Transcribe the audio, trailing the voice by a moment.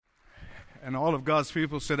And all of God's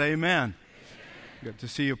people said amen. Good to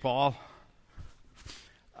see you, Paul.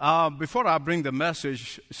 Before I bring the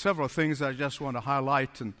message, several things I just want to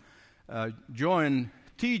highlight and join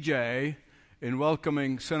TJ in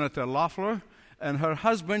welcoming Senator Loeffler and her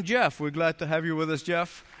husband, Jeff. We're glad to have you with us,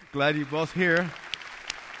 Jeff. Glad you're both here.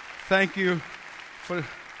 Thank you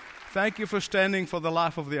for standing for the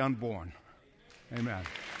life of the unborn. Amen.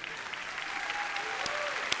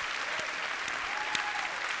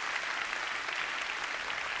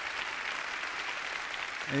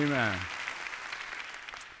 Amen.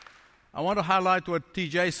 I want to highlight what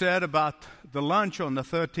TJ said about the lunch on the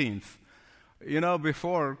 13th. You know,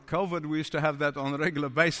 before COVID, we used to have that on a regular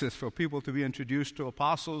basis for people to be introduced to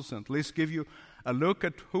apostles and at least give you a look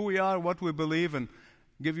at who we are, what we believe, and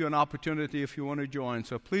give you an opportunity if you want to join.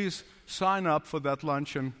 So please sign up for that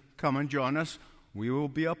lunch and come and join us. We will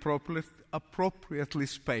be appropriately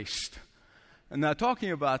spaced. And now,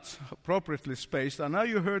 talking about appropriately spaced, I know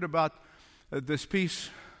you heard about this peace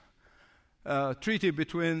treaty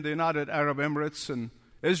between the United Arab Emirates and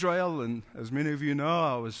Israel. And as many of you know,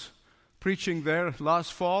 I was preaching there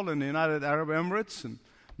last fall in the United Arab Emirates and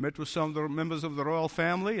met with some of the members of the royal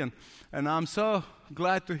family. And I'm so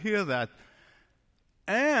glad to hear that.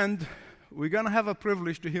 And we're going to have a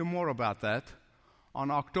privilege to hear more about that on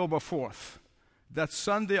October 4th. That's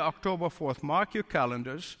Sunday, October 4th. Mark your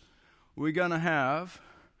calendars. We're going to have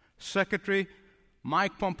Secretary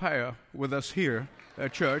Mike Pompeo with us here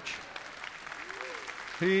at church.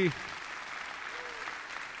 It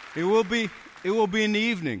will be in the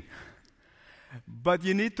evening. But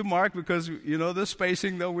you need to mark because you know the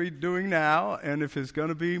spacing that we're doing now, and if it's going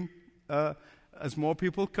to be as more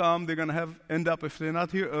people come, they're going to end up, if they're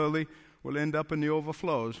not here early, will end up in the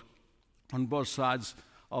overflows on both sides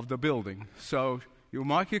of the building. So you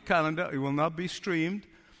mark your calendar. It will not be streamed.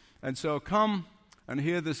 And so come and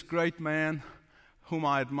hear this great man whom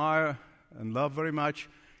I admire and love very much.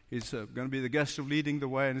 He's going to be the guest of Leading the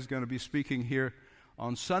Way, and he's going to be speaking here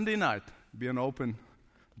on Sunday night. Be an open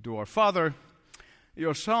door. Father,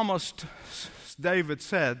 your psalmist David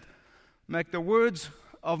said, "Make the words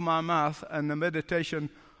of my mouth and the meditation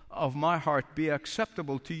of my heart be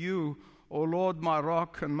acceptable to you, O Lord, my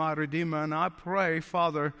rock and my redeemer." And I pray,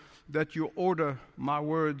 Father, that you order my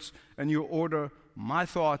words and you order my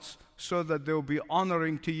thoughts so that they'll be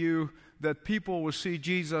honoring to you, that people will see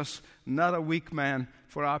Jesus, not a weak man.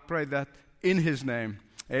 For I pray that in his name.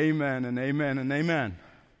 Amen and amen and amen.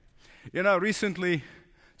 You know, recently,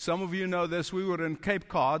 some of you know this, we were in Cape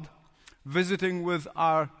Cod visiting with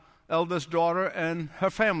our eldest daughter and her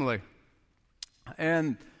family.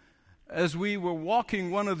 And as we were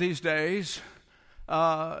walking one of these days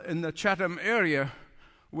in the Chatham area,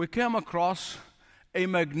 we came across a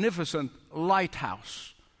magnificent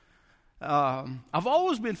lighthouse. I've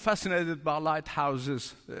always been fascinated by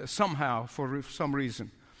lighthouses somehow, for some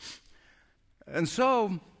reason. And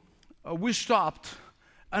so we stopped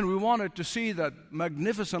and we wanted to see that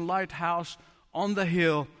magnificent lighthouse on the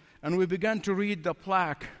hill. And we began to read the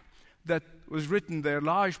plaque that was written there,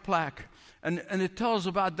 large plaque. And it tells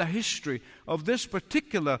about the history of this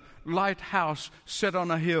particular lighthouse set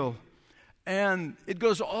on a hill. And it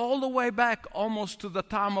goes all the way back almost to the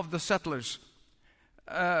time of the settlers.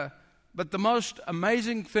 But the most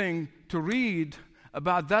amazing thing to read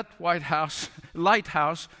about that lighthouse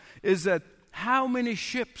is that how many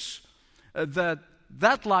ships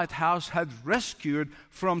that lighthouse had rescued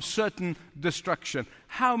from certain destruction.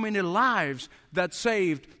 How many lives that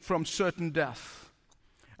saved from certain death.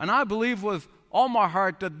 And I believe with all my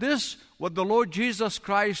heart that this, what the Lord Jesus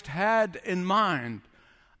Christ had in mind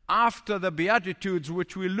after the Beatitudes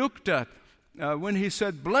which we looked at, when he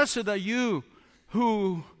said, "Blessed are you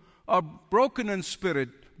who are broken in spirit.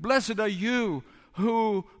 Blessed are you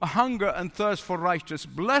who hunger and thirst for righteousness.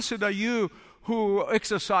 Blessed are you who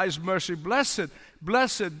exercise mercy. Blessed,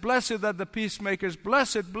 blessed, blessed are the peacemakers.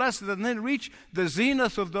 Blessed, blessed." And then reach the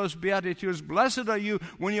zenith of those Beatitudes. "Blessed are you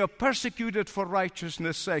when you're persecuted for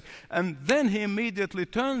righteousness' sake." And then he immediately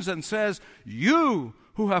turns and says, "You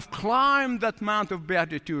who have climbed that mount of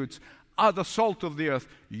Beatitudes are the salt of the earth.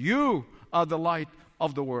 You are the light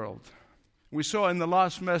of the world." We saw in the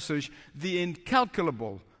last message the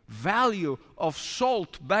incalculable value of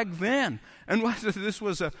salt back then. And this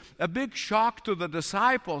was a big shock to the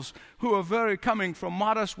disciples who are coming from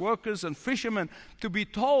modest workers and fishermen to be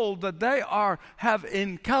told that they have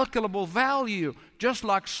incalculable value, just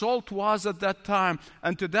like salt was at that time.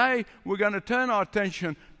 And today we're going to turn our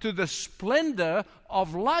attention to the splendor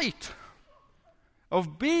of light,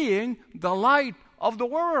 of being the light of the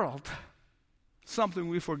world. Something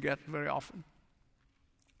we forget very often.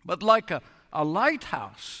 But like a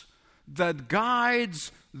lighthouse, that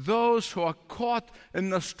guides those who are caught in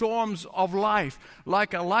the storms of life,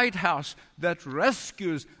 like a lighthouse that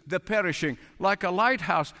rescues the perishing, like a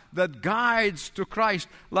lighthouse that guides to Christ,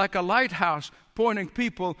 like a lighthouse pointing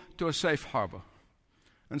people to a safe harbor.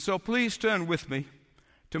 And so please turn with me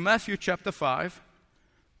to Matthew chapter 5,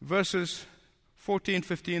 verses 14,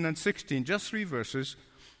 15, and 16, just 3 verses.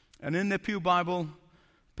 And in the Pew Bible,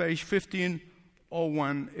 page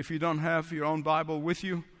 1501, if you don't have your own Bible with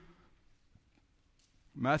you,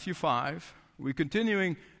 Matthew 5. We're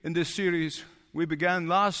continuing in this series. We began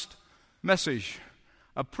last message,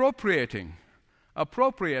 appropriating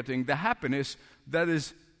the happiness that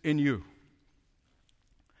is in you.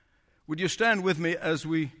 Would you stand with me as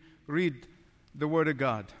we read the Word of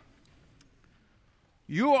God?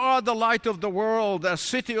 You are the light of the world. A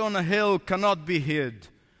city on a hill cannot be hid.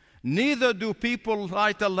 Neither do people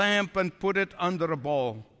light a lamp and put it under a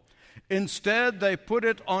bowl. Instead, they put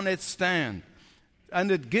it on its stand,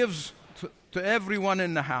 and it gives to everyone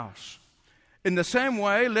in the house. In the same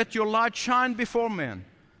way, let your light shine before men,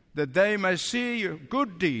 that they may see your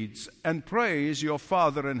good deeds and praise your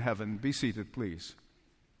Father in heaven. Be seated, please.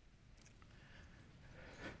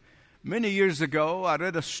 Many years ago, I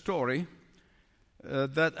read a story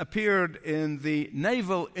that appeared in the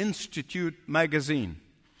Naval Institute magazine.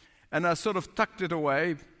 And I sort of tucked it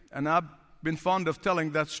away, and I've been fond of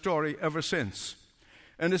telling that story ever since.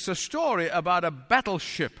 And it's a story about a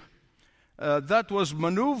battleship that was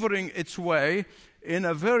maneuvering its way in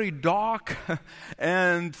a very dark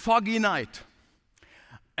and foggy night.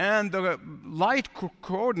 And the light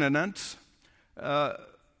coordinates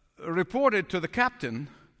reported to the captain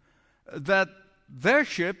that their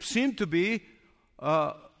ship seemed to be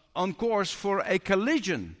on course for a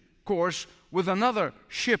collision course with another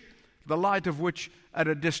ship, the light of which at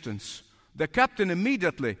a distance. The captain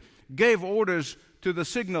immediately gave orders to the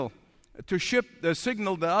signal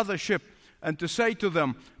the other ship and to say to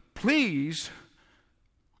them, please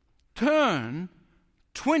turn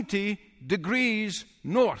 20 degrees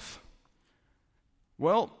north.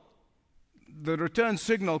 Well, the return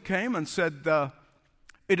signal came and said,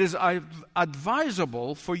 it is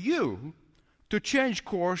advisable for you to change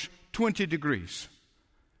course 20 degrees.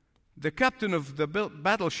 The captain of the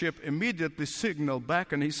battleship immediately signaled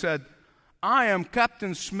back, and he said, I am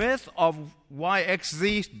Captain Smith of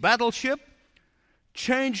YXZ battleship.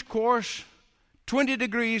 Change course 20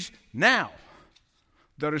 degrees now.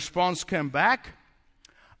 The response came back,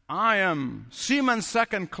 I am Seaman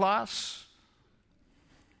second class,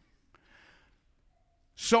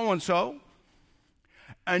 so-and-so,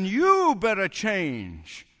 and you better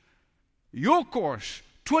change your course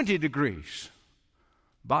 20 degrees.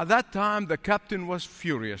 By that time, the captain was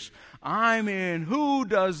furious. I mean, who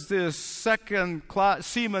does this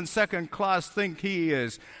Seaman second class think he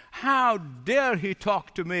is? How dare he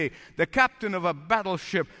talk to me, the captain of a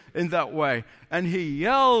battleship, in that way? And he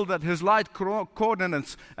yelled at his light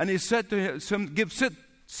coordinates, and he said to him,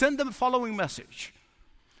 send them the following message.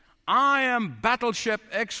 I am battleship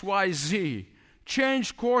XYZ.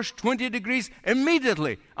 Change course 20 degrees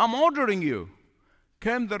immediately. I'm ordering you.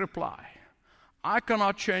 Came the reply. I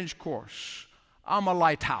cannot change course. I'm a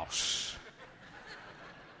lighthouse.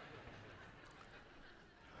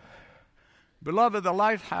 Beloved, the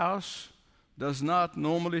lighthouse does not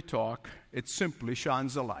normally talk. It simply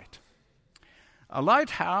shines a light. A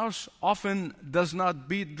lighthouse often does not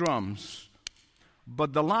beat drums,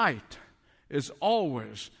 but the light is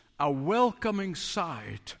always a welcoming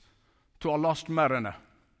sight to a lost mariner.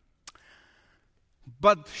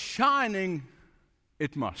 But shining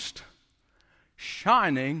it must.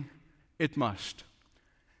 Shining it must.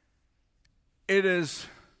 It is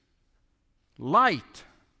light,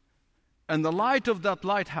 and the light of that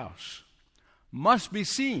lighthouse must be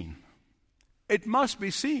seen. It must be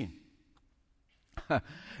seen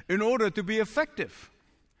in order to be effective.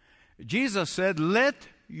 Jesus said, let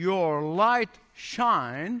your light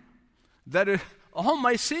shine that all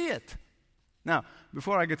may see it. Now,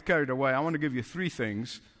 before I get carried away, I want to give you 3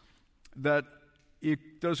 things that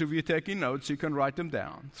those of you taking notes, you can write them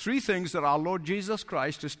down. 3 things that our Lord Jesus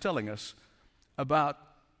Christ is telling us about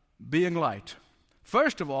being light.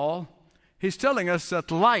 First of all, He's telling us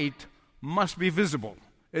that light must be visible.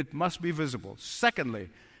 It must be visible. Secondly,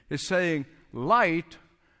 He's saying light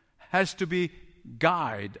has to be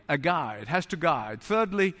has to guide.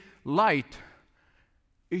 Thirdly, light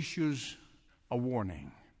issues a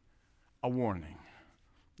warning. A warning.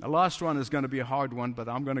 The last one is going to be a hard one, but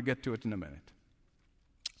I'm going to get to it in a minute.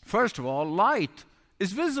 First of all, light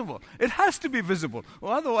is visible. It has to be visible,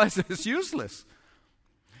 or otherwise it's useless.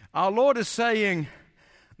 Our Lord is saying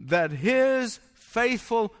that His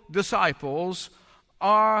faithful disciples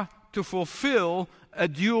are to fulfill a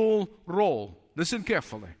dual role. Listen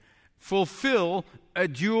carefully. Fulfill a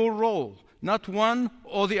dual role. Not one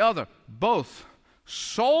or the other. Both.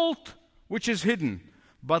 Salt, which is hidden,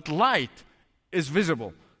 but light is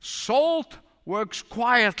visible. Salt works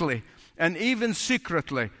quietly and even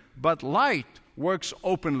secretly, but light works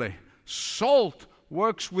openly. Salt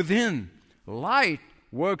works within. Light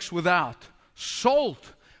works without.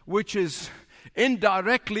 Salt, which is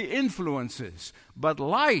indirectly influences, but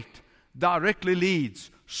light directly leads.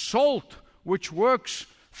 Salt, which works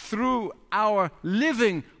through our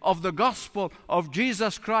living of the gospel of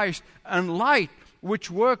Jesus Christ, and light, which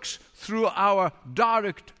works through our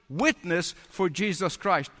direct witness for Jesus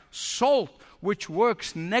Christ. Salt, which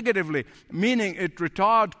works negatively, meaning it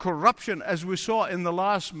retards corruption, as we saw in the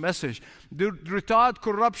last message. Retard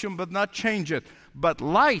corruption but not change it. But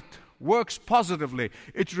light works positively.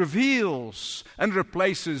 It reveals and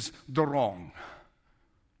replaces the wrong.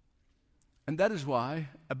 And that is why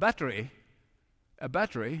a battery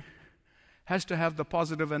has to have the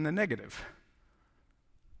positive and the negative.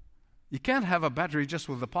 You can't have a battery just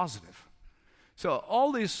with the positive. So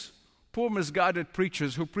all these poor misguided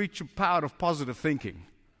preachers who preach the power of positive thinking,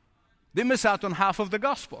 they miss out on half of the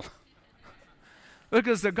gospel.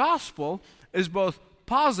 Because the gospel is both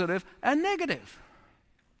positive and negative.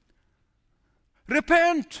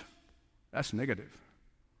 Repent. That's negative.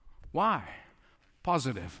 Why?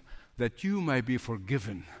 Positive. That you may be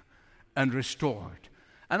forgiven and restored.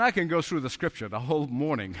 And I can go through the scripture the whole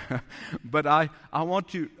morning, but I want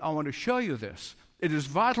to show you this. It is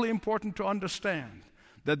vitally important to understand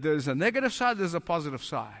that there's a negative side, there's a positive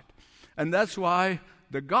side. And that's why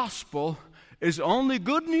the gospel is only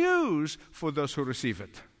good news for those who receive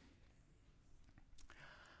it.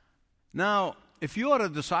 Now, if you are a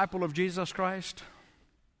disciple of Jesus Christ,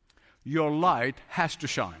 your light has to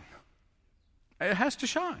shine. It has to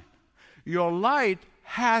shine. Your light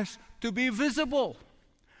has to be visible.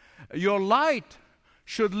 Your light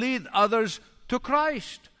should lead others to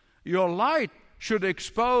Christ. Your light should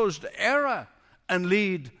expose the error and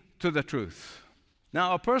lead to the truth.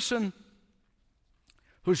 Now, a person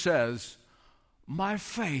who says, my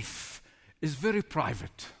faith is very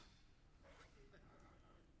private,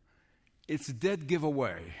 it's dead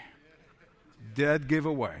giveaway. Dead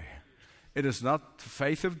giveaway. It is not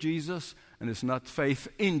faith of Jesus, and it's not faith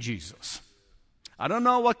in Jesus. I don't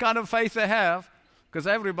know what kind of faith they have, because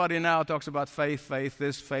everybody now talks about faith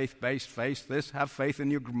this, faith-based, faith this, have faith in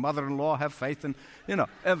your mother-in-law, have faith in,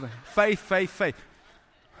 faith.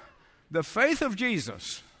 The faith of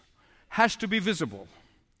Jesus has to be visible.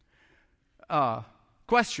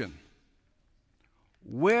 Question: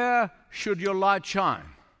 where should your light shine?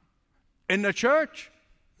 In the church?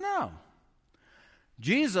 No.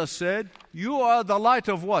 Jesus said, you are the light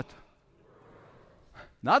of what?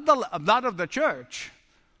 Not of the church.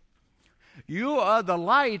 You are the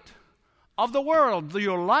light of the world.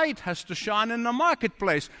 Your light has to shine in the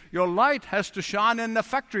marketplace. Your light has to shine in the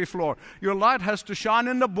factory floor. Your light has to shine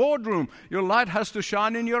in the boardroom. Your light has to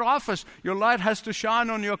shine in your office. Your light has to shine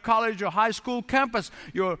on your college or high school campus.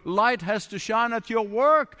 Your light has to shine at your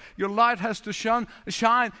work. Your light has to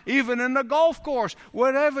shine even in the golf course.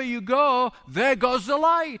 Wherever you go, there goes the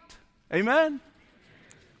light. Amen?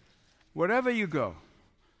 Wherever you go,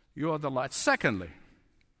 you are the light. Secondly,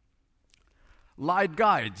 light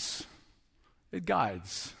guides. It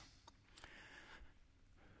guides.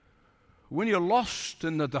 When you're lost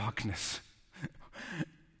in the darkness,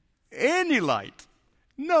 any light,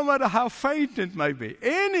 no matter how faint it may be,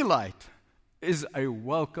 any light is a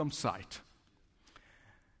welcome sight.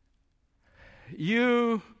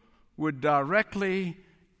 You would directly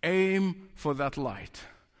aim for that light.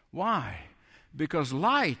 Why? Because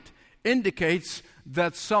light indicates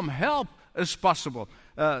that some help is possible.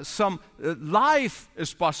 Some life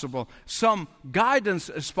is possible, some guidance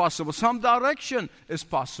is possible, some direction is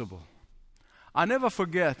possible. I never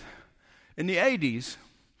forget, in the 80s,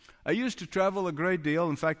 I used to travel a great deal.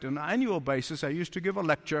 In fact, on an annual basis, I used to give a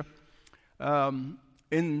lecture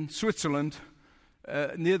in Switzerland,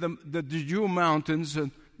 near the Jura Mountains,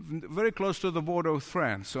 very close to the border with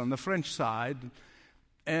France, on the French side.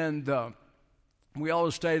 And we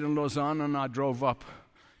always stayed in Lausanne, and I drove up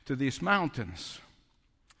to these mountains.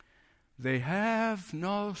 They have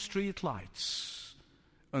no street lights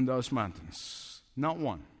on those mountains, not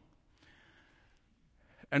one.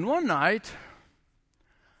 And one night,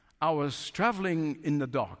 I was traveling in the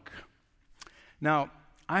dark. Now,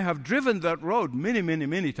 I have driven that road many, many,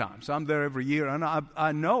 many times. I'm there every year, and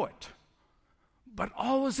I know it. But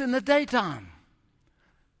always in the daytime.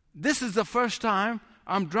 This is the first time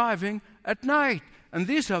I'm driving at night. And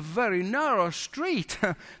these are very narrow street.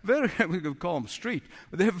 We could call them street.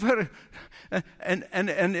 They're very, and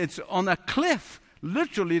it's on a cliff.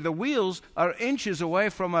 Literally, the wheels are inches away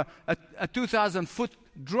from a 2,000-foot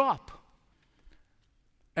drop.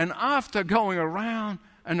 And after going around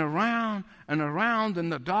and around and around in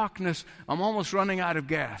the darkness, I'm almost running out of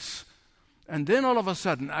gas. And then all of a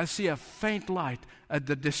sudden, I see a faint light at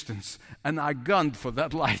the distance, and I gunned for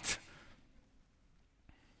that light.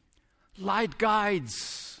 Light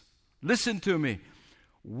guides. Listen to me.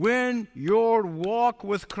 When your walk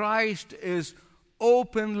with Christ is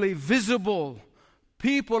openly visible,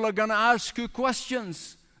 people are going to ask you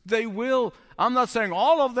questions. They will. I'm not saying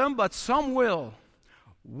all of them, but some will.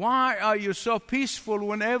 Why are you so peaceful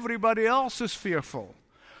when everybody else is fearful?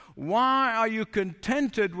 Why are you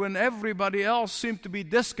contented when everybody else seems to be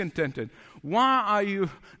discontented? Why are you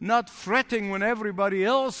not fretting when everybody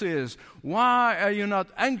else is? Why are you not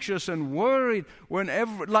anxious and worried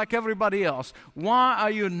like everybody else? Why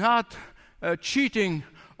are you not cheating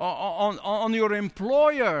on your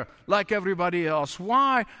employer like everybody else?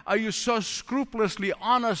 Why are you so scrupulously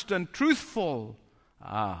honest and truthful?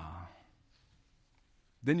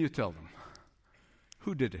 Then you tell them,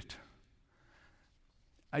 who did it?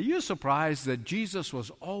 Are you surprised that Jesus was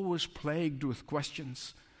always plagued with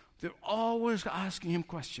questions? They're always asking him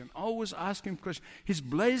questions, always asking him questions. His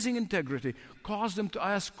blazing integrity caused them to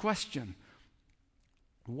ask questions.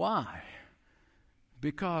 Why?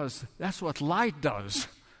 Because that's what light does.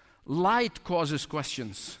 Light causes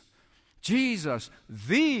questions. Jesus,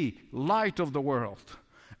 the light of the world.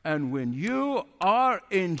 And when you are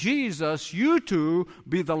in Jesus, you too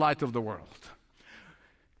be the light of the world.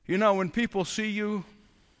 You know, when people see you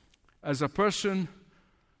as a person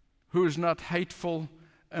who is not hateful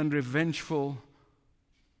and revengeful,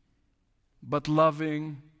 but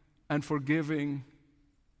loving and forgiving,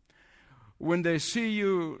 when they see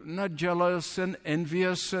you not jealous and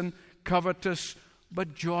envious and covetous,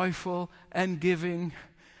 but joyful and giving,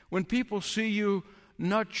 when people see you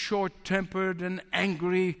not short-tempered and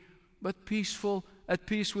angry, but peaceful, at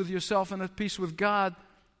peace with yourself and at peace with God,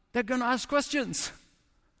 they're going to ask questions.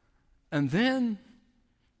 And then,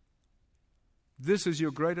 this is your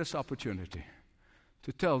greatest opportunity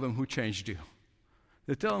to tell them who changed you.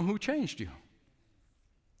 To tell them who changed you.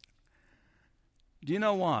 Do you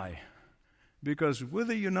know why? Because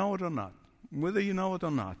whether you know it or not,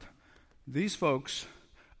 these folks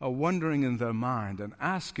are wondering in their mind and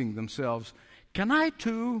asking themselves, can I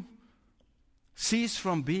too cease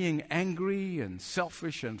from being angry and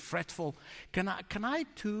selfish and fretful? Can I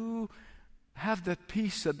too have that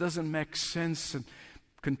peace that doesn't make sense and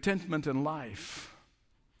contentment in life?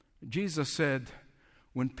 Jesus said,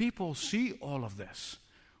 when people see all of this,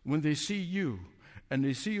 when they see you and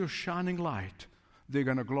they see your shining light, they're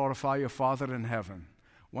going to glorify your Father in heaven.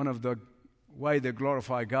 One of the way they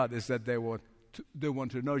glorify God is that they want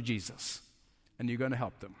to know Jesus, and you're going to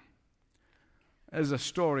help them. There's a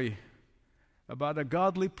story about a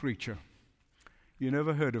godly preacher. You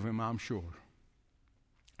never heard of him, I'm sure.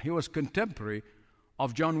 He was contemporary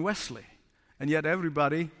of John Wesley. And yet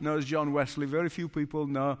everybody knows John Wesley. Very few people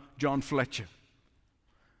know John Fletcher.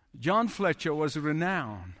 John Fletcher was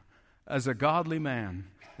renowned as a godly man,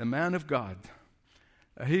 a man of God.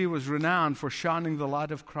 He was renowned for shining the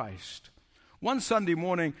light of Christ. One Sunday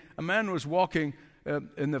morning, a man was walking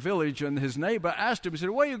in the village, and his neighbor asked him, he said,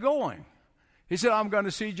 where are you going? He said, I'm going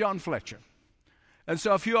to see John Fletcher. And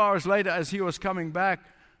so a few hours later, as he was coming back,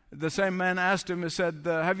 the same man asked him, he said,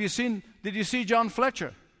 did you see John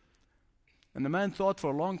Fletcher? And the man thought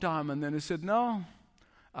for a long time, and then he said, no,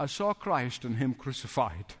 I saw Christ and him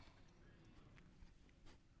crucified.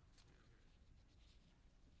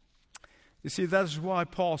 You see, that's why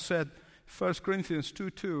Paul said, 1 Corinthians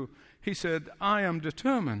 2:2, he said, I am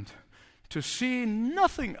determined to see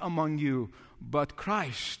nothing among you but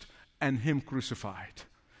Christ and him crucified.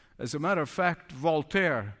 As a matter of fact,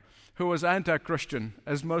 Voltaire, who was anti-Christian,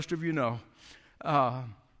 as most of you know,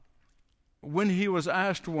 when he was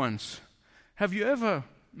asked once, have you ever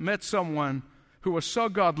met someone who was so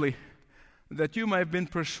godly that you may have been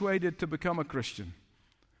persuaded to become a Christian?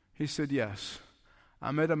 He said, yes.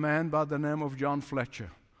 I met a man by the name of John Fletcher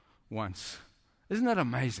once. Isn't that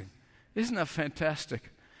amazing? Isn't that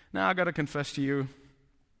fantastic? Now, I got to confess to you,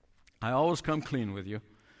 I always come clean with you.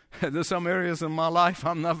 There's some areas in my life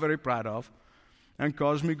I'm not very proud of and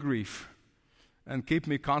cause me grief and keep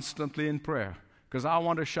me constantly in prayer because I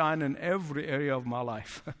want to shine in every area of my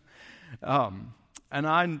life. And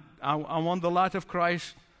I want the light of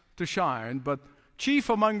Christ to shine, but chief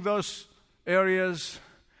among those areas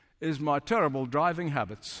is my terrible driving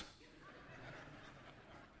habits.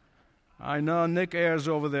 I know Nick Ayers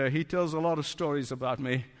over there. He tells a lot of stories about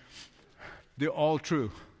me. They're all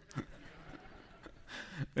true.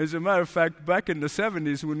 As a matter of fact, back in the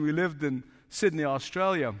 70s when we lived in Sydney,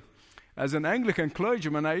 Australia, as an Anglican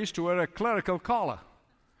clergyman, I used to wear a clerical collar.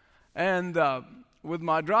 And with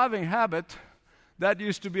my driving habit, that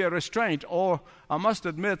used to be a restraint. Or I must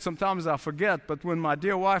admit, sometimes I forget, but when my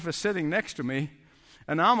dear wife is sitting next to me,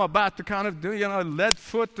 and I'm about to kind of do, lead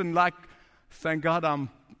foot and like, thank God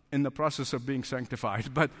I'm in the process of being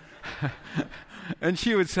sanctified. But and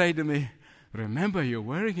she would say to me, remember, you're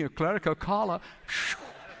wearing your clerical collar.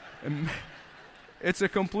 It's a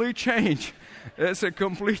complete change. It's a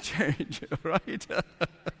complete change, right?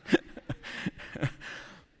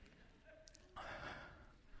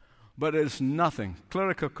 But it's nothing.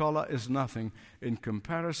 Clerical collar is nothing in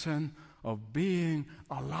comparison of being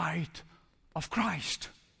a light of Christ,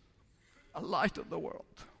 a light of the world.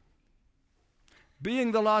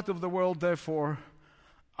 Being the light of the world, therefore,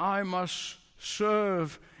 I must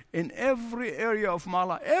serve in every area of my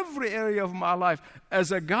life,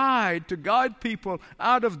 as a guide to guide people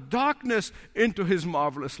out of darkness into His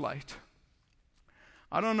marvelous light.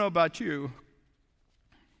 I don't know about you,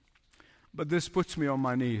 but this puts me on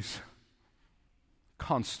my knees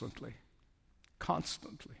constantly.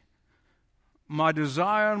 My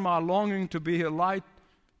desire and my longing to be a light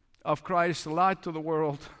of Christ, a light to the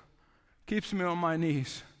world, keeps me on my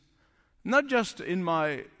knees. Not just in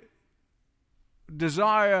my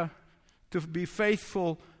desire to be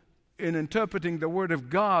faithful in interpreting the Word of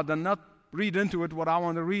God and not read into it what I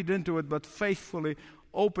want to read into it, but faithfully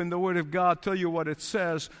open the Word of God, tell you what it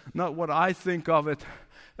says, not what I think of it,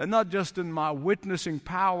 and not just in my witnessing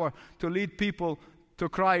power to lead people to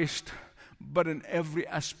Christ, but in every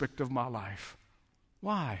aspect of my life.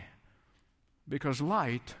 Why? Because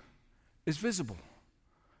light is visible.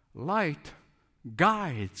 Light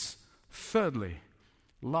guides. Thirdly,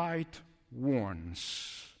 light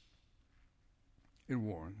warns. It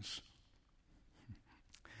warns.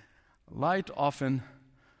 Light often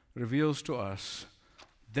reveals to us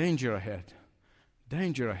danger ahead.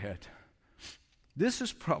 Danger ahead. This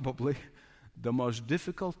is probably the most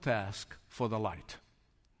difficult task for the light.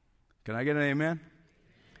 Can I get an amen?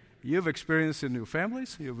 You've experienced it in your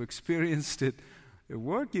families. You've experienced it at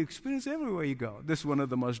work. You experience it everywhere you go. This is one of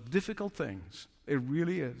the most difficult things. It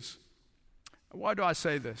really is. Why do I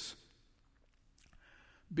say this?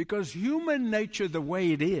 Because human nature, the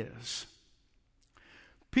way it is,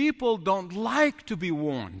 people don't like to be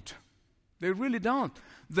warned. They really don't.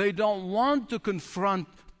 They don't want to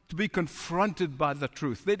be confronted by the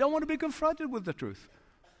truth. They don't want to be confronted with the truth.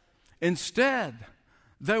 Instead,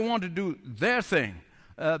 they want to do their thing.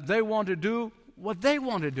 They want to do what they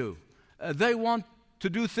want to do. They want to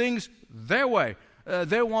do things their way.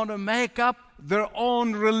 They want to make up their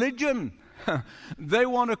own religion. They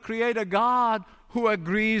want to create a God who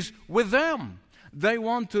agrees with them. They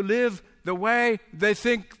want to live the way they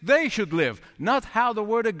think they should live, not how the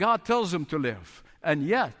Word of God tells them to live. And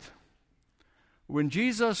yet, when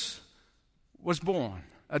Jesus was born,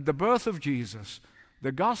 at the birth of Jesus,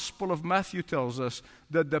 the Gospel of Matthew tells us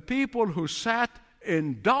that the people who sat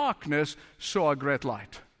in darkness saw a great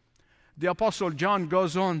light. The Apostle John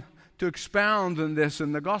goes on to expound on this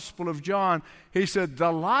in the Gospel of John. He said,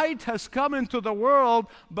 the light has come into the world,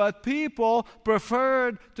 but people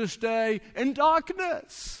preferred to stay in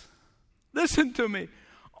darkness. Listen to me.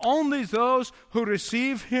 Only those who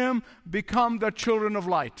receive Him become the children of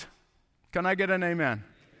light. Can I get an amen?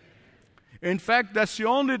 In fact, that's the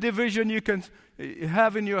only division you can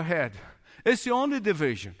have in your head. It's the only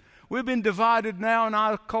division. We've been divided now in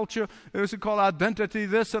our culture. It's called identity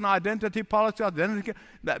this and identity politics. Identity.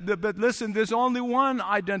 But listen, there's only one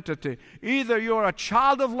identity. Either you're a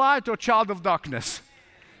child of light or child of darkness.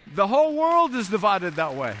 The whole world is divided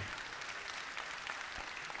that way.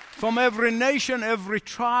 From every nation, every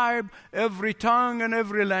tribe, every tongue, and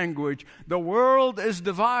every language, the world is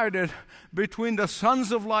divided between the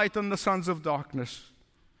sons of light and the sons of darkness.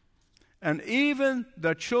 And even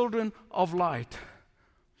the children of light,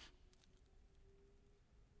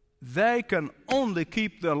 they can only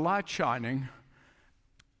keep their light shining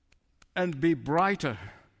and be brighter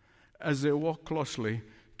as they walk closely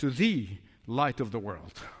to the light of the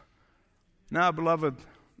world. Now, beloved,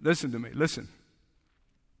 listen to me. Listen.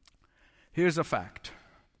 Here's a fact.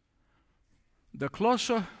 The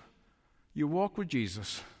closer you walk with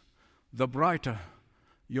Jesus, the brighter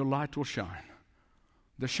your light will shine.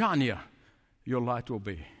 The shinier your light will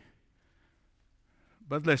be.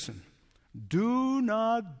 But listen, do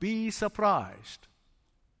not be surprised.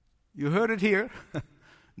 You heard it here.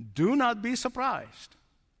 Do not be surprised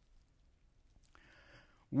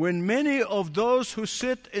when many of those who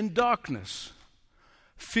sit in darkness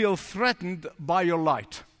feel threatened by your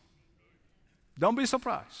light. Don't be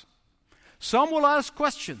surprised. Some will ask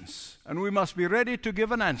questions, and we must be ready to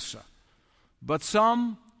give an answer. But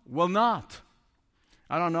some will not.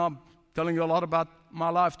 I don't know, I'm telling you a lot about my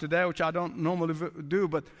life today, which I don't normally do,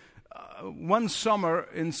 but one summer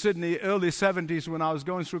in Sydney, early 70s, when I was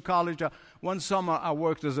going through college, one summer I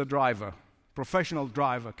worked as a driver, professional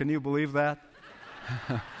driver. Can you believe that?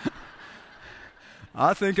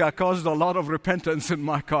 I think I caused a lot of repentance in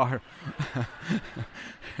my car.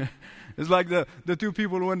 It's like the two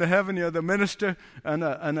people who went to heaven, the minister and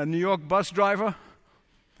a New York bus driver.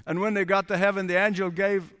 And when they got to heaven, the angel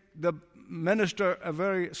gave the minister a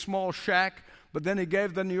very small shack, but then he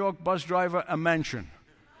gave the New York bus driver a mansion.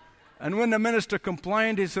 And when the minister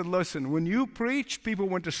complained, he said, listen, when you preach, people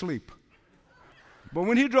went to sleep. But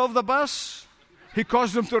when he drove the bus, he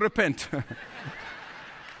caused them to repent.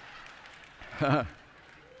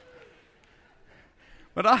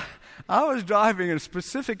 But I was driving in a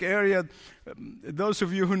specific area. Those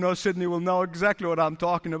of you who know Sydney will know exactly what I'm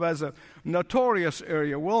talking about. It's a notorious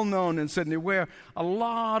area, well known in Sydney, where a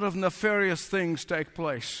lot of nefarious things take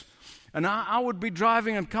place. And I would be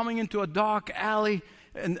driving and coming into a dark alley,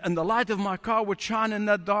 and the light of my car would shine in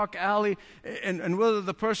that dark alley, and whether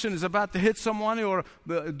the person is about to hit someone or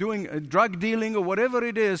doing drug dealing or whatever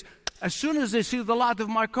it is, as soon as they see the light of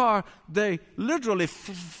my car, they literally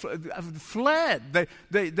fled.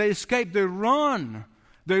 They escape. They run.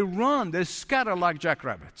 They scatter like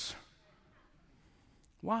jackrabbits.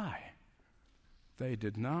 Why? They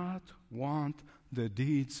did not want their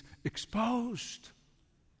deeds exposed.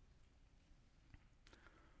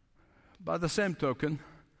 By the same token,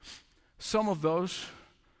 some of those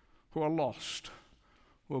who are lost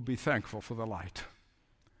will be thankful for the light.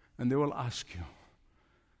 And they will ask you,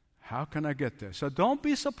 how can I get there? So don't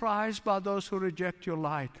be surprised by those who reject your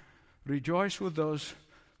light. Rejoice with those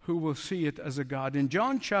who will see it as a God. In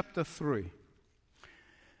John chapter 3,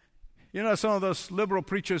 some of those liberal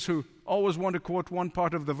preachers who always want to quote one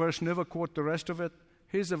part of the verse, never quote the rest of it.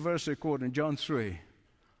 Here's a verse they quote in John 3.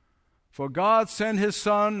 For God sent His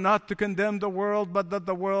Son not to condemn the world, but that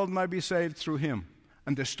the world might be saved through Him.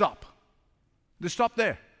 And they stop. They stop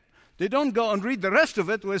there. They don't go and read the rest of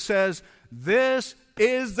it where it says, this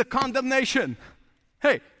is the condemnation.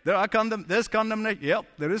 Hey, there's condemnation. Yep,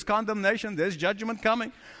 there is condemnation. There's judgment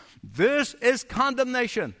coming. This is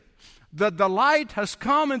condemnation. That the light has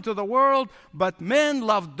come into the world, but men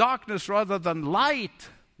love darkness rather than light.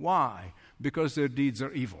 Why? Because their deeds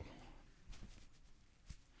are evil.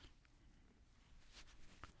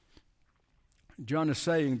 John is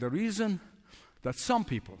saying the reason that some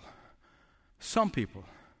people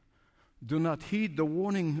do not heed the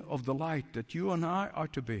warning of the light that you and I are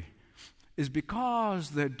to be is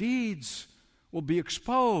because their deeds will be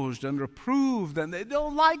exposed and reproved, and they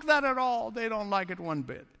don't like that at all. They don't like it one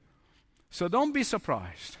bit. So don't be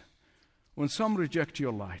surprised when some reject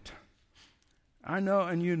your light. I know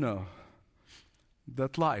and you know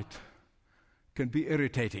that light can be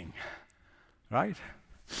irritating, right?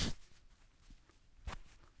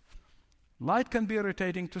 Light can be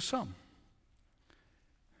irritating to some.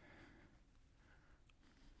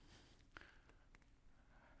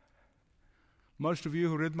 Most of you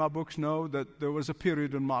who read my books know that there was a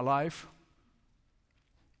period in my life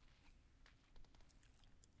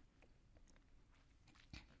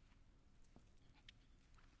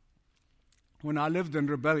when I lived in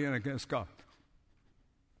rebellion against God.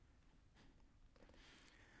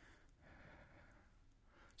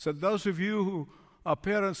 So those of you who are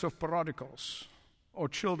parents of prodigals or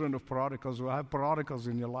children of prodigals who have prodigals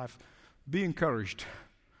in your life, be encouraged.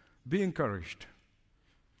 Be encouraged.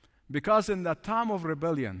 Because in that time of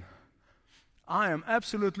rebellion, I am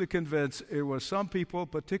absolutely convinced it was some people,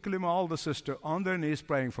 particularly my older sister, on their knees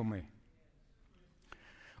praying for me.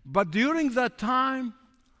 But during that time,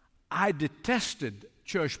 I detested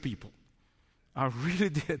church people. I really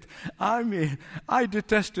did. I mean, I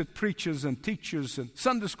detested preachers and teachers and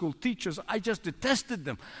Sunday school teachers. I just detested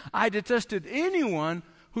them. I detested anyone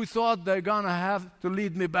who thought they're going to have to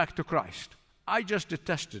lead me back to Christ. I just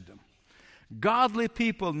detested them. Godly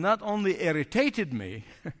people not only irritated me,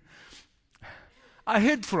 I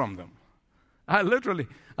hid from them. I literally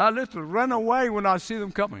run away when I see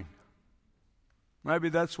them coming. Maybe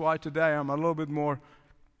that's why today I'm a little bit more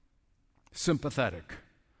sympathetic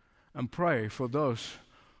and pray for those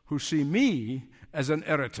who see me as an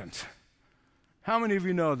irritant. How many of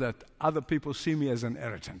you know that other people see me as an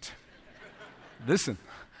irritant? Listen,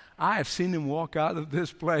 I have seen them walk out of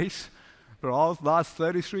this place for all the last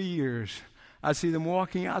 33 years. I see them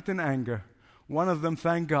walking out in anger, One of them,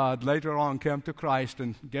 thank God, later on came to Christ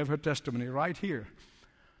and gave her testimony right here.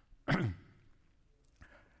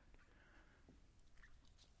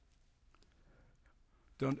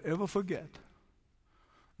 Don't ever forget.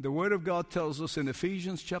 The Word of God tells us in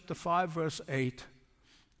Ephesians chapter 5, verse 8,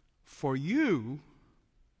 for you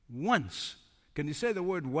once, can you say the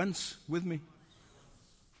word once with me?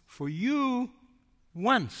 For you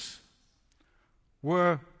once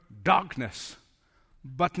were darkness,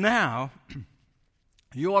 but now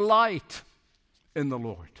you are light in the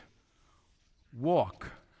Lord. Walk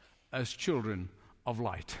as children of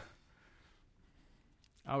light.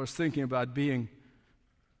 I was thinking about being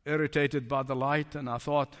irritated by the light, and I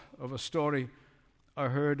thought of a story I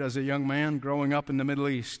heard as a young man growing up in the Middle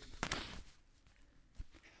East.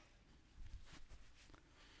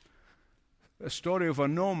 A story of a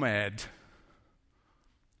nomad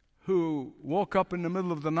who woke up in the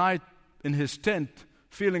middle of the night in his tent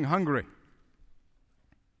feeling hungry.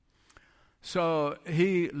 So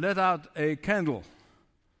he let out a candle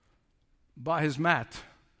by his mat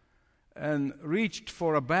and reached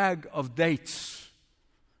for a bag of dates,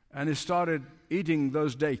 and he started eating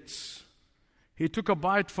those dates. He took a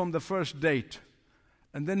bite from the first date,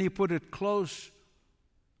 and then he put it close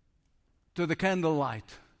to the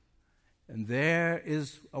candlelight, and there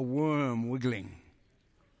is a worm wiggling.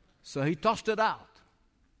 So he tossed it out.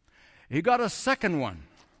 He got a second one,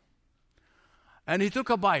 and he took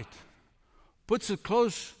a bite, puts it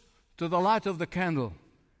close to the light of the candle.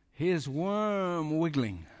 His worm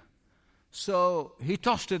wiggling. So he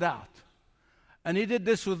tossed it out. And he did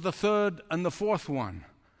this with the third and the fourth one.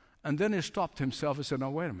 And then he stopped himself and said,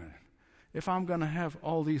 now wait a minute. If I'm going to have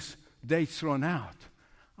all these dates thrown out,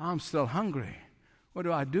 I'm still hungry. What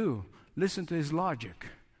do? Listen to his logic.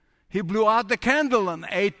 He blew out the candle and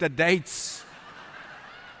ate the dates.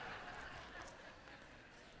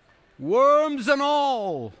 Worms and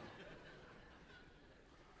all.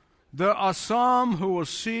 There are some who will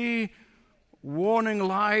see warning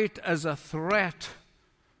light as a threat,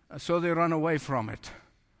 so they run away from it.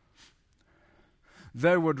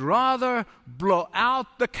 They would rather blow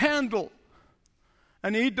out the candle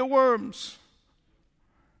and eat the worms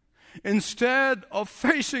instead of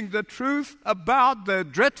facing the truth about their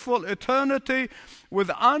dreadful eternity with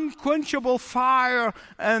unquenchable fire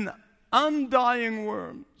and undying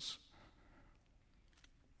worms.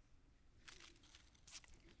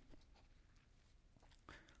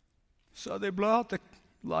 So they blow out the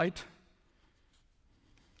light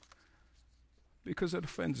because it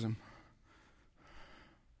offends them.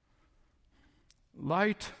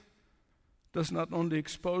 Light does not only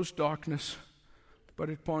expose darkness,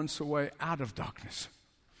 but it points a way out of darkness.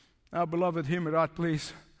 Now, beloved, hear me right,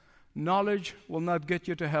 please. Knowledge will not get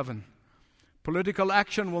you to heaven. Political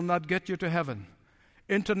action will not get you to heaven.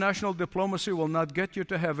 International diplomacy will not get you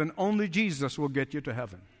to heaven. Only Jesus will get you to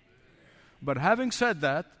heaven. But having said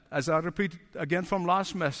that, as I repeat again from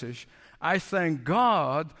last message, I thank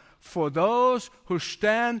God for those who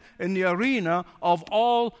stand in the arena of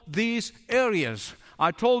all these areas.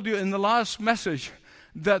 I told you in the last message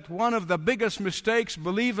that one of the biggest mistakes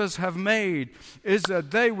believers have made is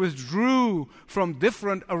that they withdrew from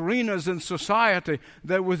different arenas in society.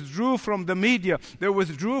 They withdrew from the media. They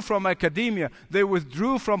withdrew from academia. They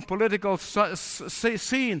withdrew from political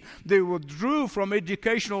scene. They withdrew from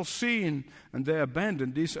educational scene. And they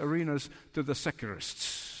abandoned these arenas to the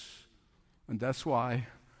secularists. And that's why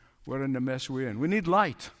we're in the mess we're in. We need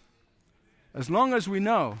light. As long as we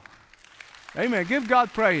know. Amen. Give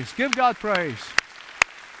God praise. Give God praise.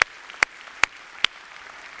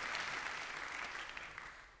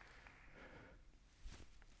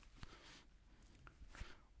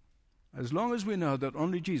 As long as we know that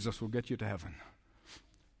only Jesus will get you to heaven.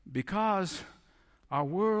 Because our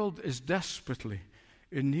world is desperately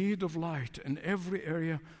in need of light in every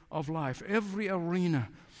area of life, every arena.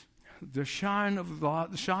 The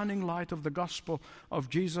shining light of the gospel of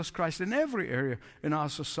Jesus Christ in every area in our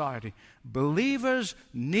society. Believers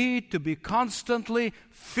need to be constantly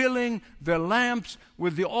filling their lamps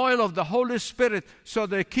with the oil of the Holy Spirit so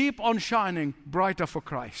they keep on shining brighter for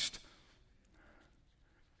Christ.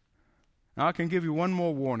 Now I can give you one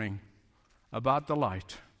more warning about the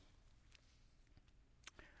light.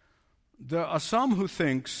 There are some who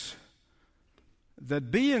thinks that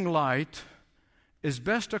being light is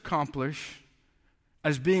best accomplished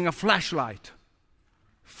as being a flashlight,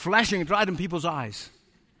 flashing right in people's eyes.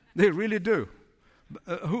 They really do.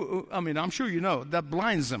 I'm sure you know, that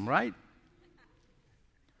blinds them, right?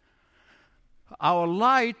 Our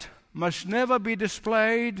light must never be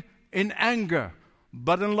displayed in anger,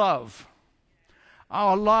 but in love.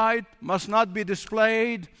 Our light must not be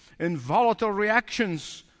displayed in volatile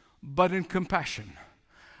reactions, but in compassion.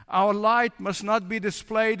 Our light must not be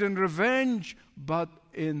displayed in revenge, but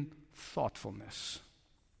in thoughtfulness.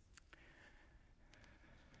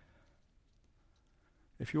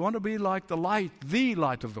 If you want to be like the light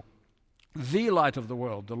of the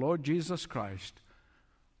world, the Lord Jesus Christ,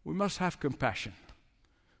 we must have compassion.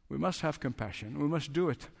 We must have compassion. We must do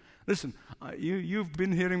it. Listen, you've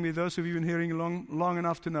been hearing me, those of you who've been hearing long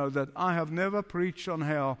enough to know that I have never preached on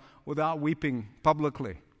hell without weeping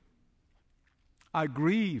publicly. I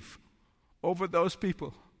grieve over those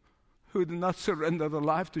people who do not surrender their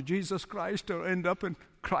life to Jesus Christ or end up in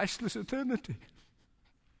Christless eternity.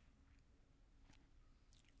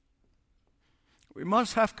 We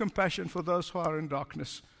must have compassion for those who are in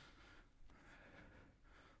darkness.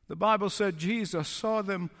 The Bible said Jesus saw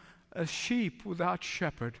them as sheep without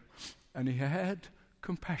shepherd, and he had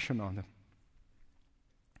compassion on them.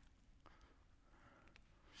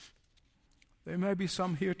 There may be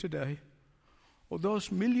some here today, or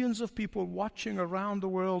those millions of people watching around the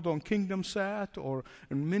world on KingdomSat or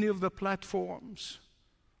in many of the platforms.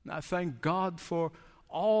 And I thank God for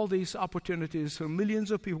all these opportunities for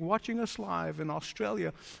millions of people watching us live in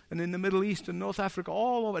Australia and in the Middle East and North Africa,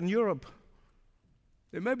 all over in Europe.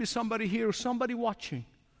 There may be somebody here, somebody watching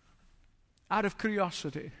out of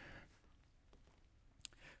curiosity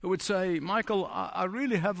who would say, Michael, I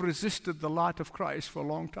really have resisted the light of Christ for a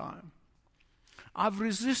long time. I've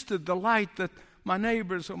resisted the light that my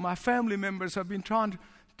neighbors or my family members have been trying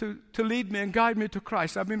to lead me and guide me to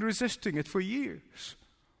Christ. I've been resisting it for years.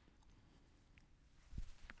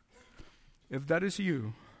 If that is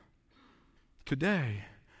you, today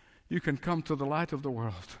you can come to the light of the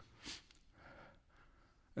world,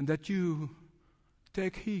 and that you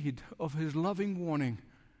take heed of his loving warning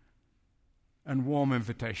and warm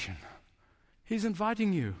invitation. He's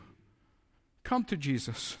inviting you. Come to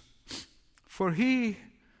Jesus, for he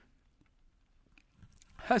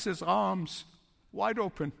has his arms wide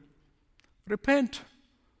open. Repent.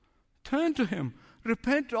 Turn to him.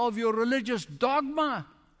 Repent of your religious dogma,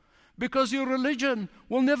 because your religion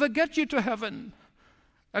will never get you to heaven.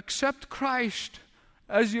 Accept Christ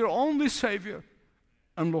as your only Savior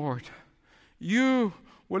and Lord. You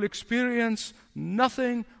will experience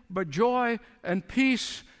nothing but joy and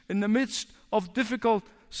peace in the midst of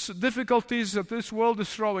difficulties that this world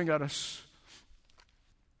is throwing at us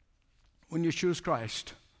when you choose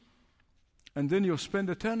Christ. And then you'll spend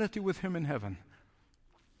eternity with him in heaven.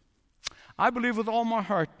 I believe with all my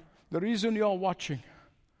heart the reason you're watching,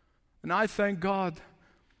 and I thank God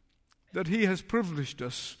that he has privileged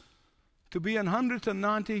us to be in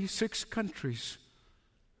 196 countries,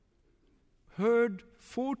 heard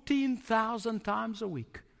 14,000 times a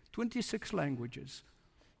week, 26 languages.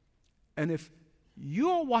 And if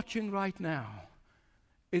you're watching right now,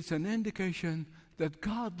 it's an indication that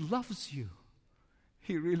God loves you.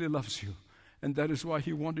 He really loves you. And that is why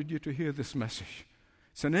he wanted you to hear this message.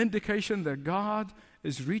 It's an indication that God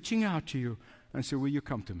is reaching out to you and say, will you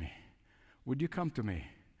come to me? Would you come to me?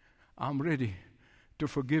 I'm ready to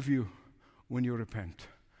forgive you when you repent.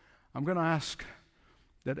 I'm going to ask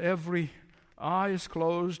that every eye is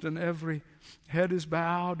closed and every head is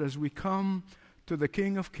bowed as we come to the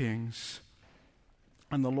King of Kings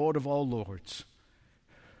and the Lord of all lords.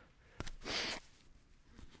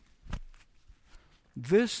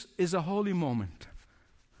 This is a holy moment.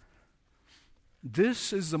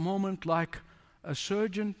 This is the moment like a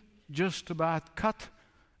surgeon just about cut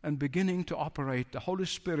and beginning to operate. The Holy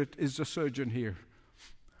Spirit is the surgeon here.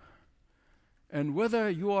 And whether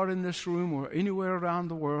you are in this room or anywhere around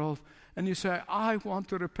the world, and you say, I want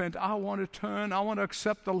to repent, I want to turn, I want to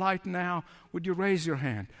accept the light now, would you raise your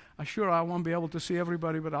hand? Sure, I won't be able to see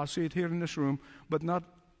everybody, but I'll see it here in this room, but not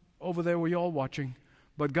over there where you're all watching.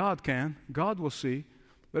 But God can. God will see.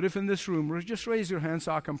 But if in this room, just raise your hand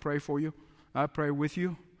so I can pray for you. I pray with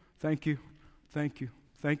you. Thank you. Thank you.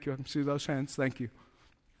 Thank you. I can see those hands. Thank you.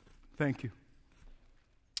 Thank you.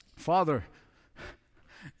 Father,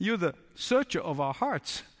 you're the searcher of our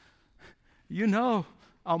hearts. You know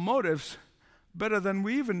our motives better than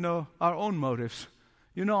we even know our own motives.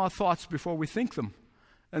 You know our thoughts before we think them.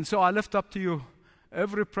 And so I lift up to you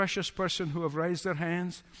every precious person who have raised their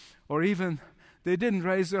hands, or even they didn't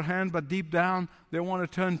raise their hand, but deep down they want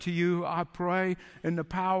to turn to you. I pray in the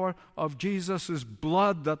power of Jesus'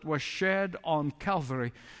 blood that was shed on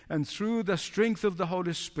Calvary, and through the strength of the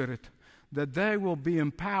Holy Spirit, that they will be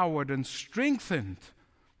empowered and strengthened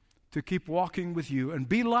to keep walking with you and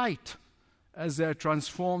be light as they're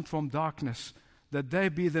transformed from darkness, that they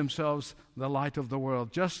be themselves the light of the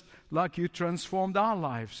world, just like you transformed our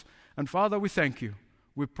lives. And Father, we thank you.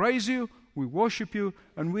 We praise you, we worship you,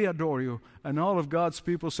 and we adore you. And all of God's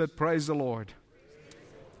people said, praise the Lord.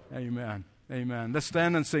 Amen. Amen. Let's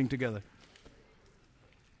stand and sing together.